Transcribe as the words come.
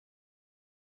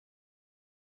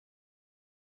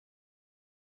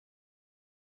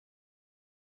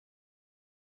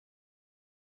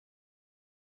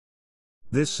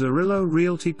This Zerillo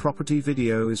Realty property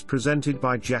video is presented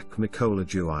by Jack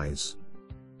Mikolajewicz.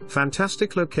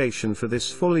 Fantastic location for this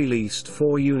fully leased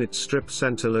 4-unit strip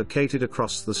center located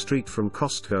across the street from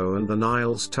Costco and the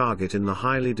Niles Target in the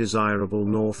highly desirable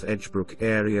North Edgebrook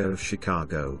area of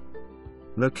Chicago.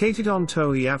 Located on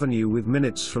Touhy Avenue with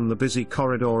minutes from the busy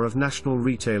corridor of national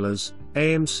retailers,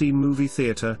 AMC movie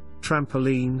theater,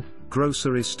 Trampoline,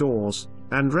 grocery stores,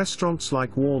 and restaurants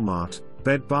like Walmart,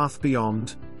 Bed Bath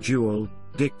Beyond, Jewel,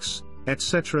 Dick's,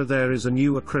 etc. There is a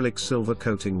new acrylic silver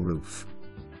coating roof,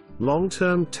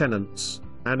 long-term tenants,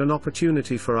 and an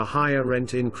opportunity for a higher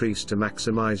rent increase to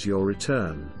maximize your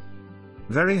return.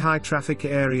 Very high traffic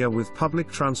area with public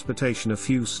transportation a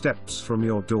few steps from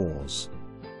your doors.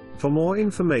 For more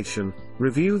information,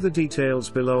 review the details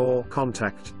below or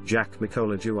contact Jack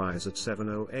Mikolajewicz at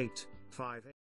 708-58